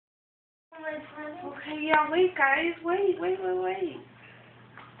my present. Okay, yeah, wait, guys. Wait.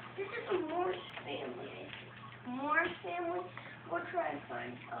 This is a Morse family. Morse family? We'll try and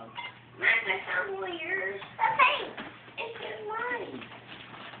find some. Max, I found one of yours. Okay. It's just mine.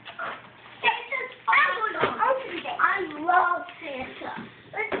 Santa's awesome. I love Santa.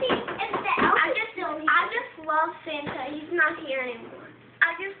 Let's see if the elf I just love Santa. He's not here anymore.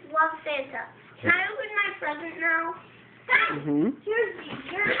 I just love Santa. Can I open my present now?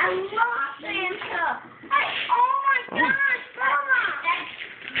 Here's I love Santa. Oh my gosh, Mama.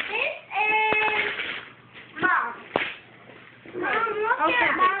 This is Mom. Mom, look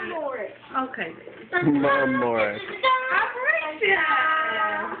at Mom Morris. Okay. Mom Morris. I'm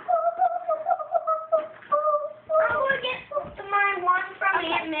going to get my one from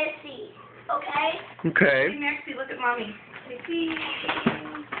Aunt Missy. Okay? Okay. Hey, Maxie, look at Mommy. Hey,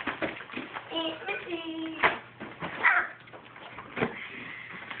 Aunt Missy.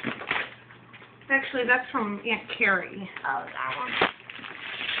 actually, that's from Aunt Carrie. Oh, that one.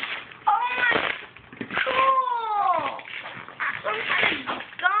 Oh my, cool! Some kind of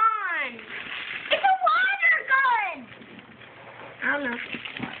gun. It's a water gun. I don't know.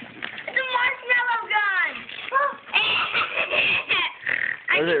 It's a marshmallow gun.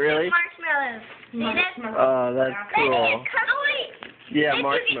 Is it really? Marshmallows. See this? Oh, that's cool. Yeah,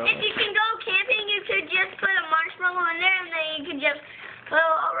 marshmallow. If you can go camping, you could just put a marshmallow in there, and then you can just go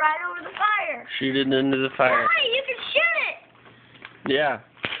right over the fire. Shoot it into the fire. Right, you can shoot it. Yeah.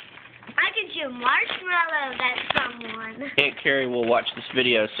 I can shoot marshmallows at someone. Aunt Carrie will watch this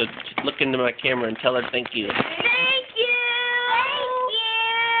video, so look into my camera and tell her thank you. Thank you.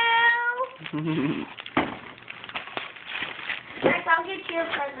 Thank you. Max, I'll get you a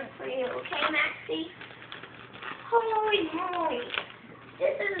present for you, okay, Maxie? Holy moly.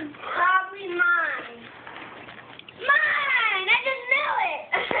 This is probably mine. Mine! I just knew it!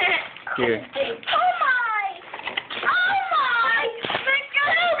 Here. Oh my! Oh my! My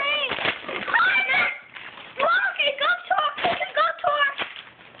goodness! Connor! Look, it goes to our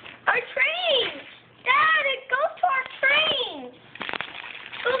trains! Dad, it goes to our trains!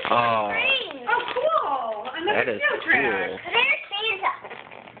 It goes to our trains! Oh, cool. That Another is snow track. cool. There's Santa.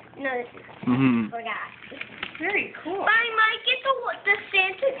 No, this is forgot. Very cool. But I might get the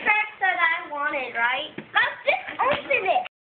Santa track that I wanted, right? Let's just open it.